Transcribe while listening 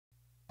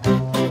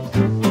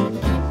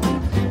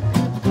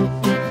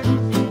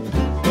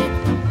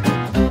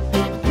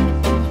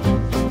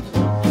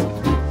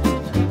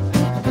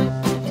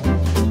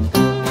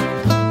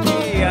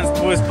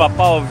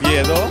Papa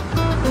Oviedo.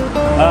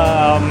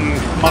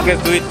 M-a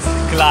găzduit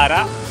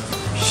Clara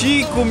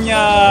și cum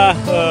ea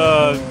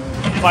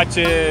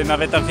face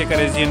naveta în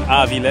fiecare zi în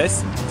Aviles,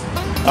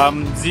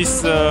 am zis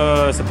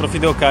să profit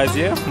de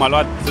ocazie. M-a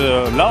luat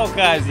la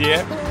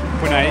ocazie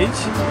până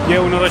aici. E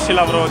un orășel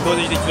la vreo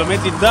 20 de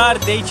km, dar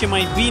de aici e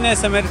mai bine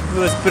să merg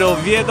spre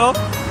Oviedo,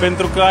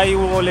 pentru că ai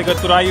o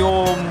legătură, ai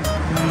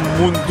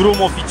un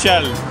drum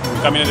oficial,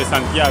 Camino de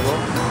Santiago.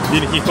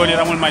 Din Gijón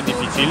era mult mai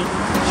dificil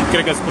și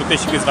cred că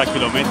scurtești și câțiva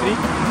kilometri.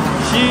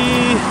 Și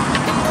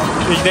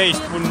deci de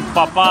aici spun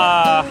papa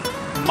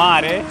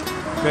mare,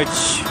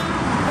 căci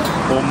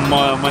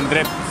mă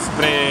îndrept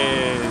spre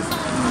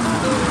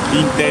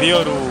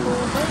interiorul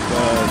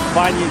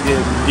Spaniei,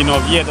 din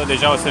Oviedo.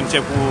 Deja o să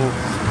încep cu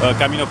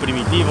Camino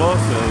Primitivo,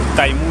 să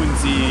tai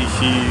munții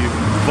și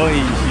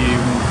băi și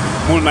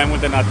mult mai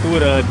multă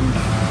natură,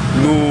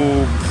 nu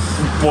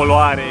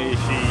poluare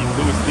și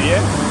industrie.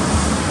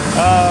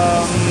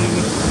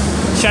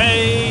 Și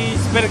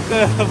sper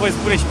că voi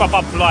spune și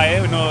papa ploaie.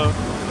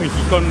 În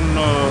Gijón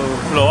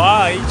ploua,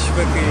 aici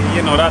sper că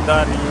e norat,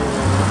 dar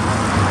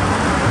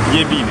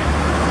e bine.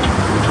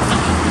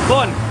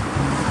 Bun,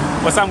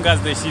 o să am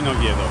gazdă și în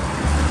Oviedo.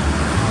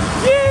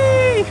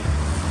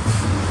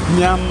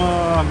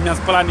 Mi-am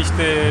spălat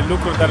niște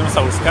lucruri, dar nu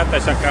s-au uscat,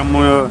 așa că am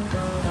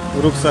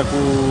rucsac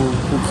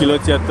cu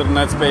chiloții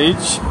atârnați pe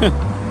aici.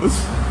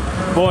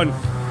 Bun.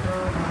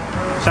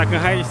 Așa că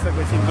hai să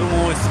găsim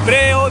drumul spre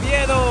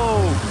Oviedo!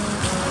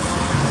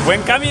 Buen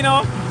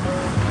camino!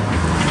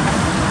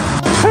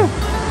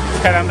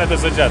 Care am dat o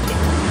săgeată.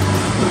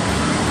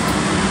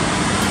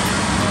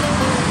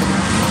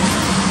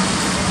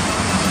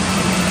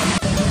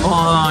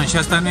 Bun, și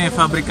asta nu e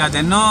fabrica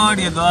de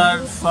nori, e doar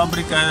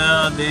fabrica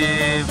de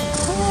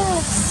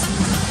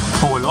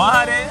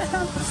poluare.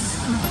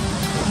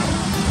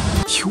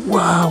 Și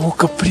wow, o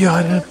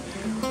căprioară!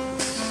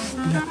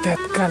 Mi-a tăiat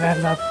calea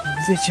la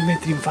 10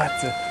 metri în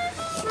față.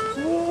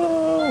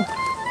 Wow.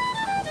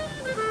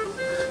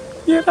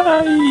 Era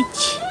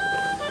aici.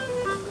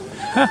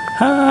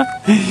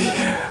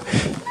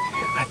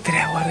 A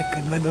treia oară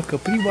când văd o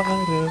căprioară.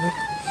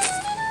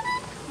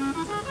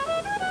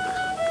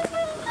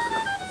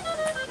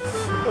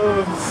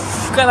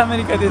 Ca la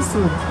America de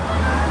Sud.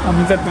 Am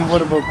intrat în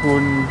vorbă cu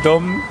un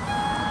domn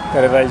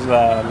care era aici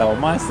la o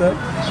masă.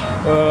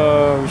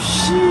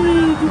 Și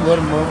din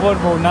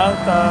vorbă un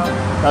alta,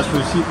 la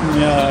sfârșit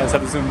s-a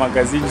dus în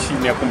magazin și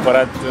mi-a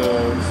cumpărat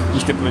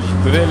niște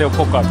prăjiturele, o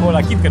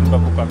Coca-Cola, chit că nu bea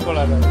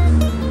Coca-Cola, dar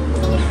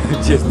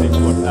ce este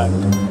important.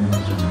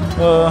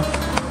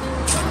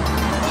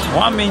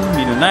 Oameni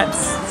minunați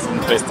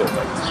sunt peste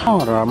tot.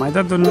 Am mai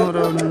dat un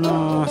oră în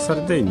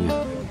Sardenia.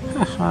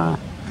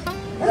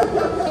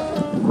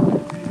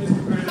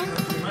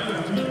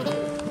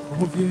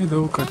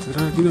 Oviedo,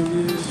 catedrala din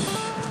Oviedo.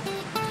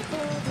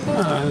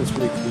 Nu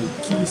spune că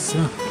e închisă.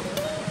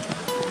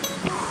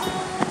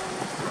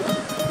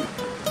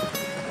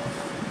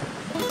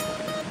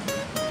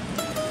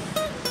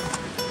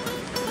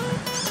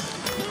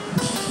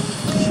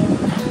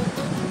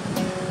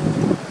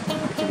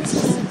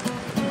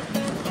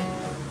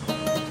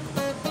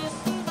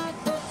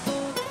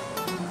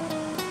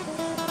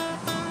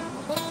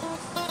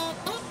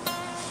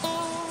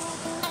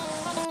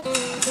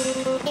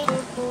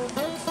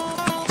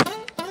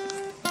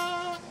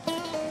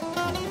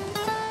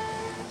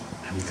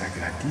 Am intrat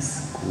gratis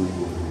cu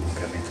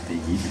carnet de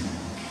ghid,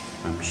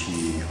 am și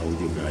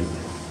audio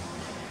guide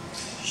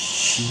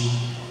și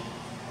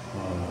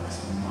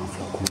mă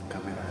aflu acum în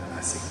camera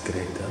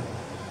secretă,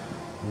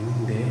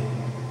 unde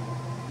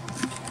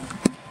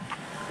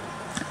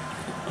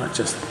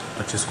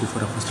acest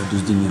cufăr a fost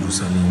adus din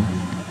Ierusalim.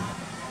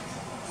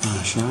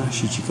 Așa,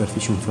 și ci că ar fi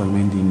și un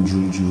fragment din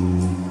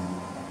Giulgiu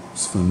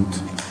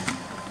Sfânt,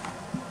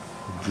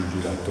 Giulgiu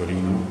la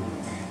Torino.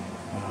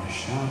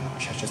 Așa,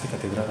 și această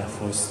catedrală a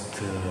fost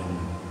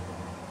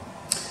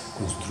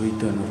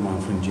construită în urma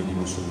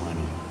înfrângerii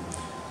musulmane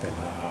pe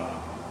la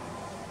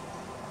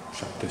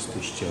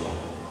 700 și ceva.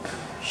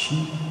 Și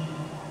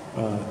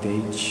de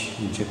aici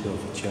începe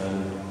oficial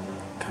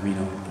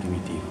Camino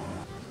Primitivo.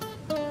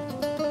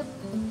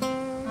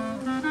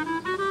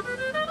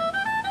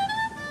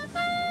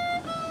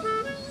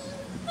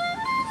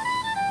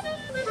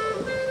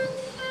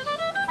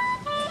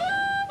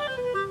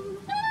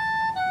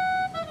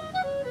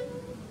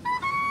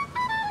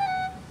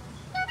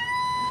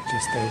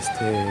 Acesta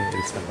este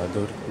El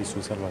Salvador,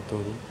 Iisus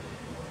Salvatorul,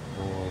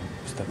 o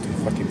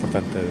statuie foarte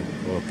importantă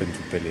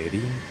pentru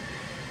pelerini,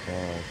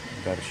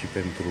 dar și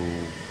pentru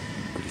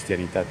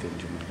creștinitate în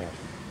general.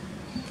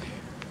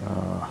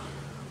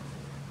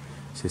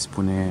 Se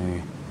spune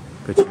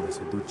că cine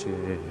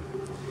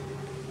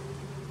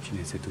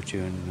se duce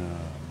în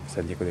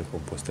Santiago de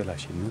Compostela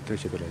și nu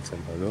trece pe la El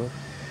Salvador,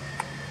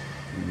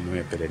 nu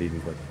e pelerin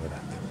cu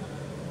adevărat.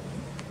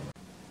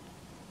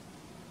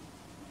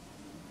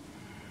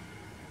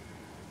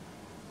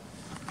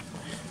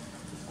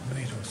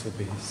 Să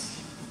vezi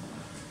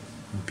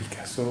un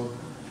Picasso,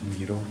 un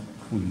Miro,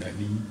 un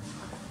Dali,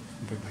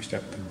 apoi mă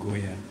așteaptă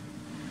Goya,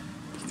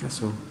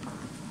 Picasso,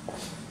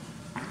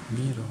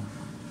 Miro.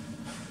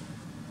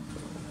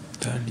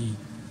 Dali.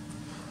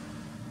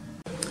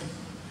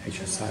 Aici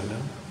o sală,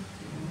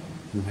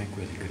 numai cu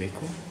El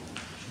Greco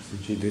și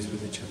sunt cei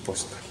 12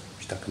 apostoli.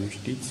 Și dacă nu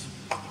știți,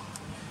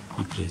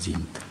 îi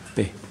prezint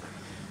pe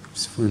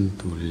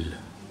Sfântul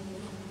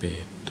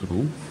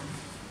Petru,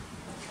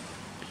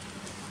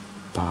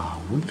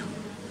 Paul,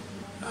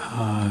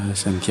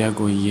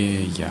 Santiago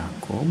e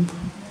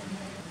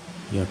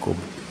Iacob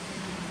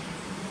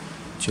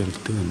cel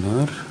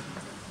tânăr,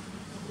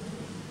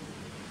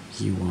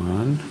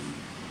 Ioan,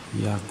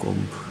 Iacob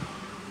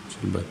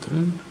cel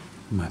bătrân,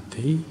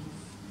 Matei,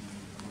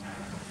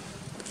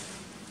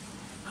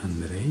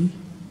 Andrei,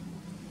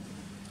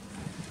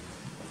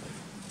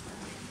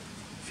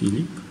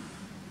 Filip,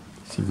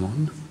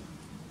 Simon,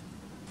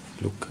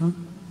 Luca,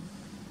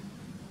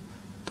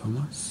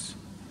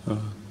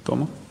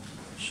 Toma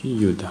și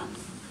Iuda.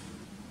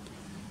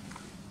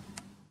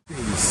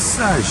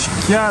 Peisaj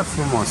chiar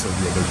frumos,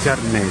 Oviedo, chiar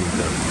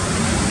merită.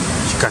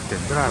 Și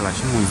catedrala,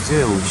 și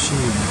muzeul, și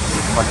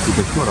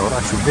arhitectura,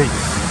 orașul vechi.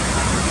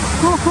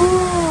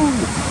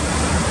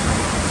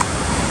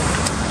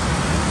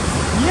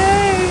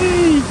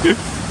 Yay!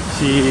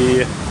 Și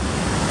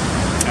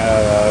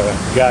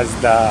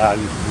gazda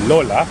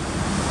Lola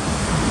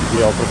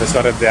e o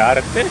profesoară de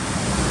arte.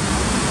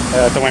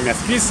 Tocmai mi-a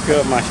scris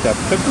că mă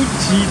așteaptă cu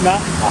cina.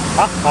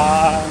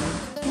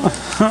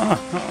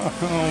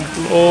 Îmi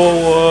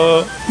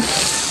plouă.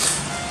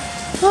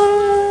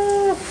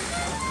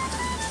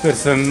 Sper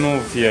să nu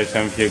fie așa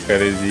în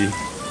fiecare zi.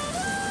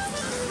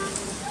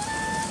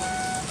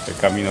 Pe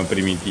Camino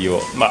Primitivo.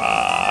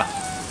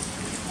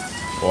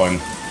 Bun.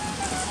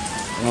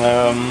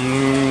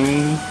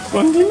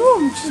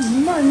 Continuăm. Ce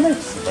mai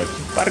să faci?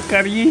 Parcă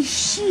ar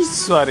ieși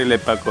soarele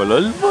pe acolo.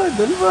 Îl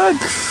văd.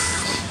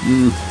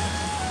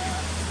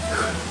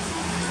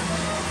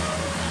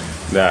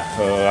 Da,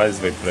 azi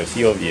voi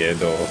părăsi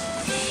Oviedo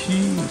și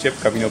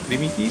încep Camino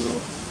Primitivo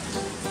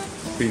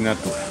prin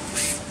natură.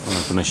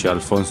 Până și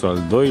Alfonso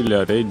al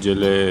II-lea,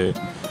 regele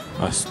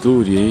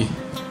Asturiei,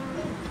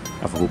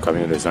 a făcut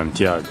Camino de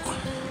Santiago.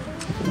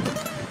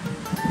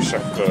 Așa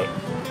că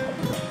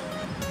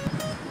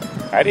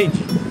a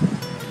regii.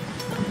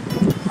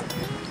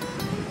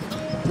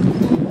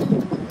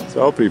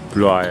 S-a oprit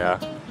ploaia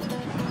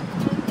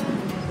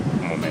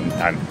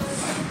momentan.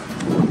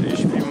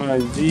 Deci prima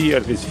zi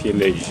ar trebui să fie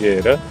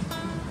lejeră,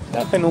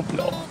 dacă nu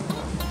plouă.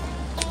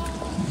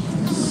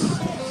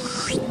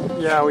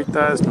 Ia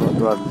uitați, nu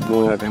doar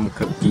noi avem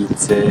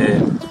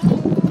căpițe,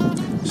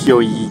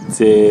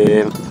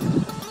 chioițe.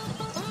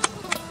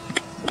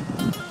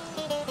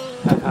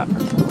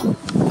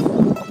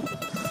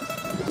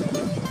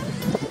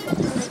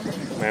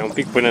 Mai un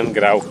pic până în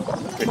Grau,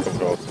 cred că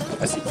vreo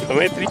 10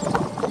 kilometri.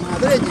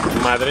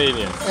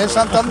 Madrileña. En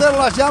Santander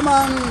las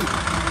llaman...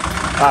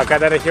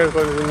 Cada región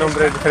con un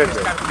nombre diferente.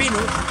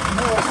 Escarpinos.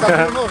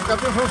 No,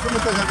 escarpinos son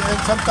los que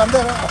en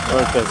Santander.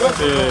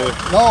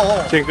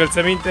 Ce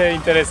încălțăminte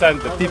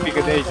interesantă,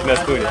 tipică de aici, în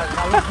Asturia.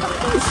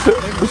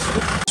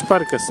 Și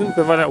parcă sunt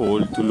pe Valea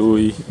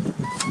Oltului.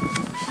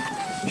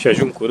 Și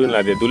ajung curând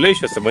la Dedulei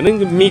și o să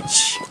mănânc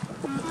mici.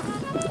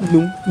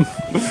 Nu.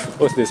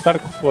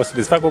 O să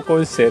desfac o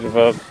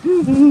conservă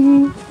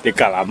de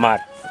calamar.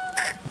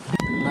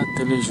 La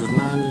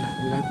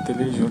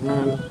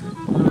telejurnal.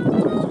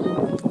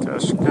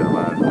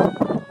 Cașcaval.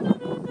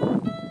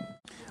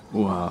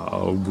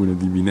 Wow, bună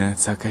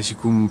dimineața, ca și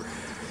cum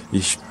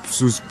ești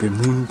sus pe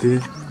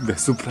munte,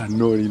 deasupra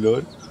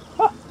norilor.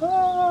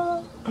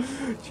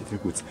 Ce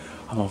drăguț.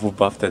 Am avut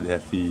bafta de a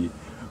fi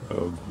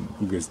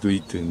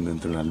găzduit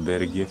într-un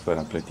alberghe fără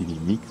a plăti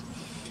nimic.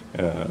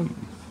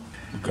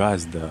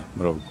 Gazda,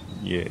 mă rog,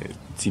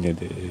 ține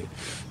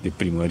de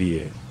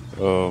primărie.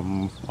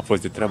 A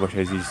fost de treabă și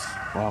a zis,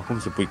 cum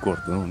să pui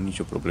cort? Nu,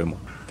 nicio problemă,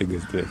 te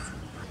găzduiesc.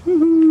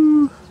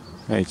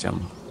 Aici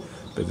am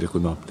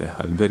petrecut noaptea.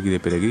 Alberghe de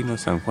peregrino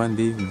San Juan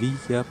de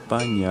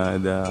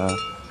Villapañada.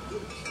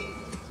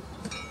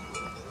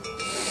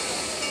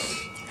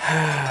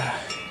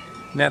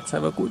 Neața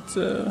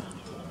băcuță.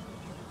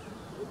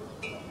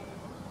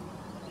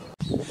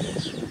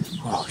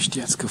 Wow,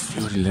 știați că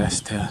florile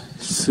astea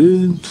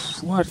sunt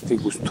foarte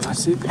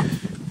gustoase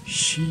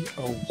și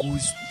au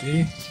gust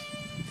de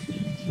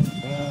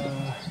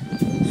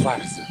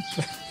varză.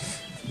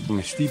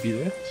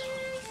 Comestibile.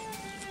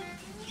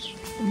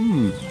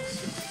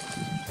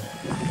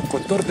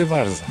 Cotor de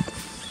varză.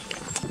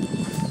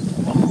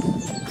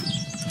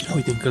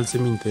 Uite,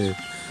 încălțăminte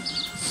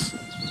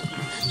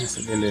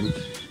de lemn.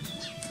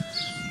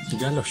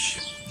 Galoși.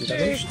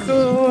 E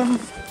că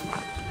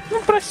nu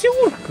prea se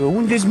urcă.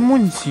 Unde-s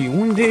munții?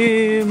 Unde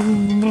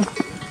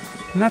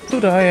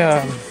natura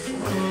aia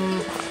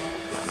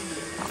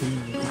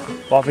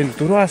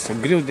aventuroasă,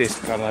 greu de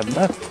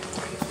escaladat?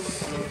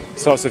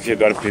 Sau să fie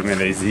doar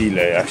primele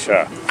zile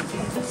așa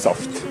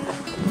soft?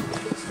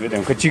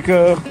 Vedem că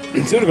cică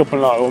se urcă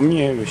până la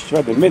 1000 și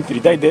ceva de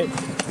metri, dai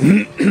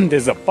de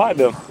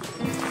zăpadă.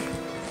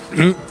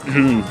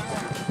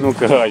 Nu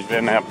că aș vrea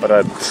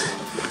neapărat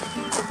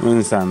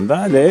în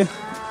sandale,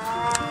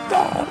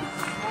 dar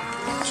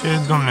Ce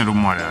domne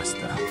rumoare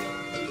asta?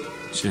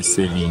 Ce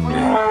selinde!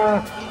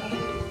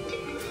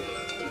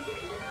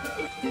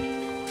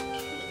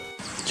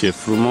 Ce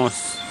frumos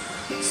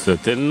să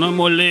te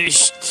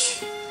nămolești!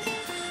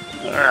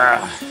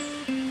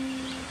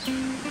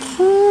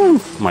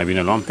 Mai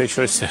bine luam pe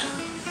șosea.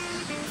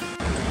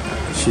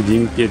 Și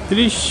din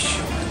pietriș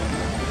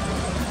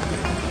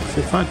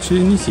se face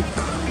nisip.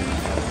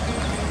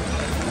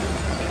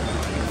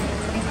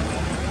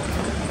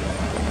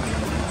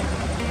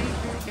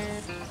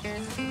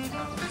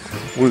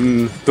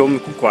 Un domn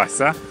cu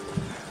coasa.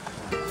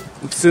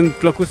 Sunt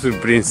plăcut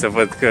surprins să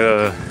văd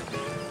că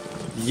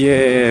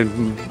e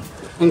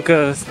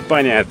încă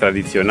Spania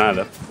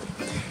tradițională.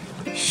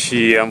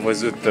 Și am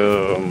văzut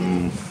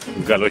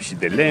galoșii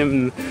de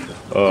lemn,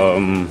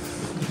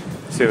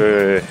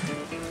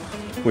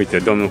 uite,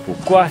 domnul cu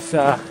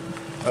coasa,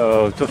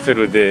 tot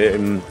felul de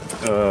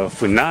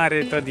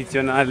fânare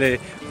tradiționale,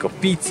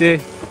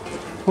 căpițe,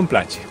 îmi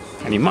place,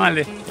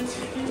 animale.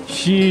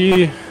 Și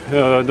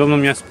domnul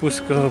mi-a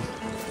spus că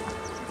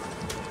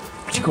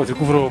au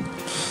trecut vreo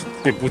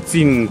pe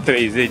puțin 30-40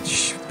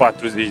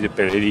 de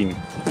pelerini.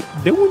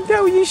 De unde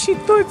au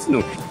ieșit toți?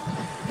 Nu știu.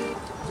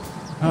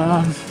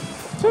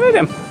 Să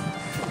vedem.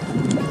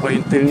 Voi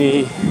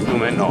întâlni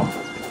nume nou.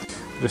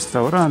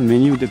 Restaurant,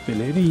 meniu de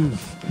pelerini,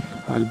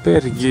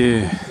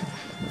 alberghe,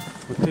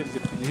 hotel de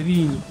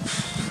pelerini.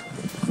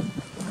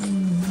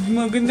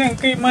 Mă gândeam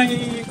că e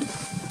mai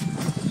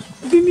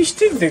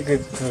liniștit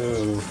decât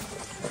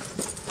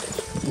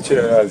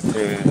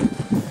celelalte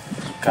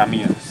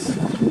caminos.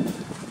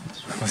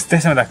 O să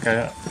dai seama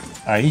dacă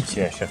aici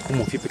e așa, cum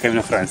o fi pe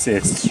camino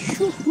francez.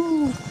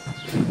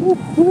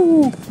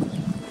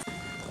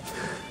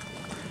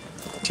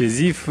 Ce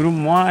zi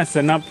frumoasă,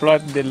 n-a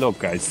plouat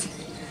deloc azi.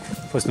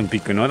 A fost un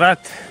pic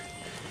înorat.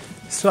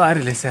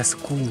 Soarele se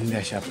ascunde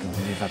așa pe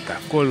undeva pe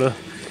acolo.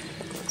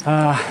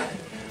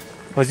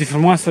 O zi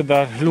frumoasă,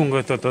 dar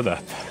lungă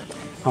totodată.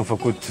 Am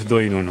făcut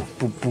 2 în 1.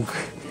 Puc.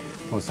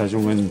 O să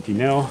ajung în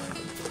Tineo.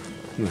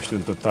 Nu știu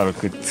în total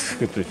cât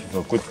trebuie fi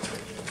făcut.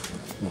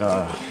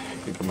 Dar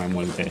cred că mai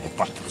mult de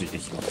 40 de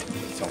km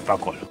sau pe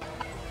acolo.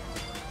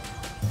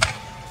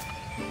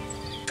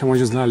 Am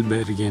ajuns la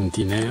alberghe în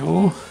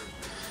Tineo.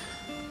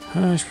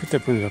 Aș putea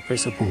pune pe aici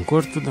să pun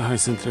cortul, dar hai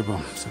să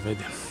întrebăm, să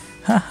vedem.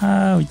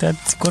 Haha,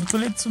 uitați,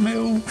 cortulețul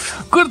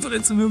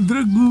meu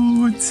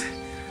drăguț!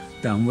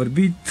 Da, am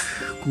vorbit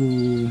cu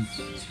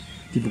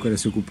tipul care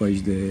se ocupă aici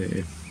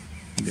de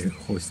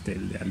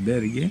hostel, de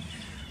alberghe.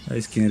 A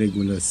zis că e în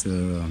regulă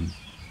să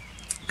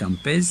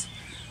campezi,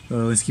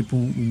 în schimb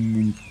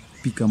un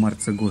pic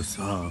amarțăgos.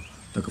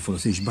 Dacă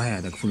folosești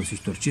baia, dacă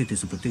folosești torcete,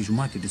 să plătești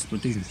jumate, să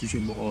plătești nu știu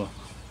ce.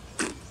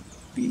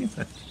 Bine,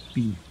 frate,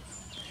 bine.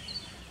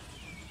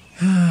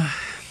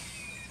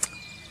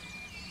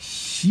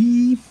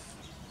 Și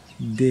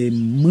de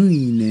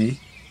mâine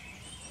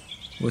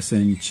o să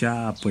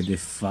înceapă de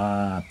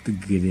fapt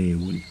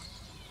greul,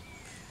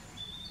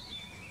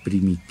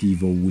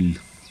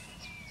 primitivoul.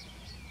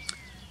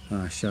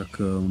 Așa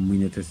că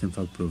mâine trebuie să-mi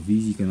fac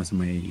provizii, că nu o să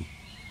mai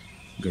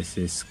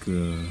găsesc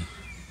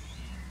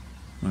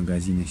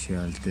magazine și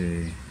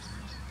alte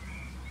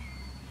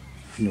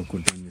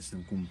locuri de unde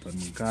să-mi cumpăr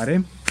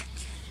mâncare.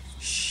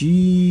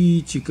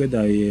 Și cică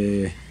da,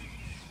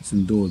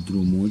 sunt 2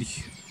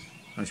 drumuri.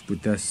 Aș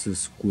putea să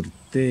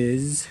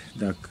scurtez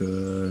dacă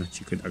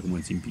mă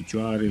țin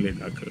picioarele,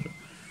 dacă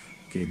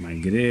că e mai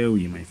greu,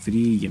 e mai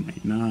frig, e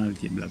mai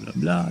înalt, e bla bla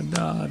bla,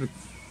 dar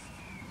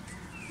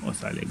o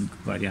să aleg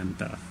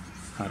varianta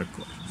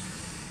hardcore.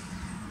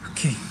 Ok.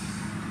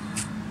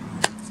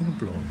 Să nu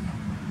plouă.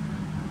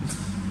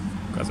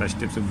 Ca să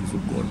aștept să vin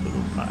sub cordul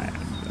după aia.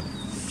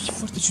 Și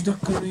foarte ciudat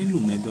că nu e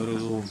lume, doar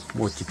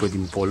o tipă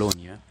din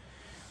Polonia.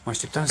 Mă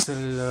așteptam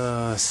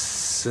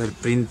să-l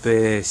prind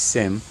pe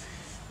Sam,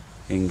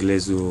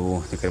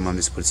 englezul de care m-am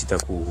despărțit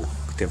acum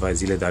câteva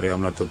zile, dar eu am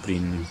luat-o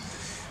prin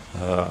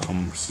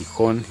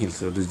Gijón, el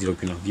s-a dus direct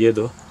prin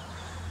Oviedo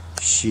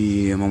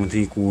și m-am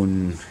întâlnit cu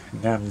un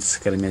neamț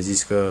care mi-a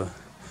zis că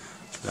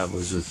l-a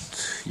văzut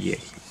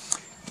ieri.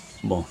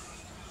 Bun.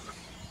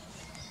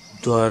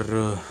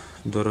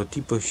 Doar o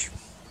tipă și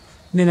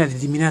nenea de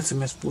dimineață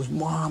mi-a spus: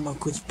 mamă,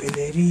 câți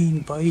pelerini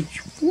pe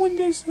aici.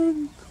 Unde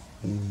sunt?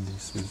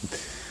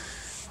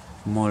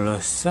 M-a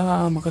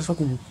lăsat, măcar să fac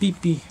un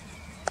pipi.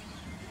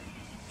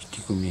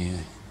 Știi cum e?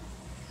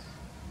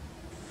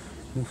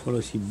 Nu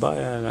folosi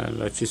baia,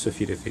 la ce să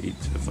fi referit?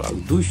 Să fac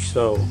duș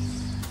sau...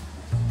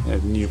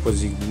 Nici pot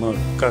zic, mă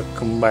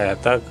cac în baia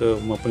ta că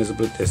mă pune să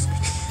plătesc.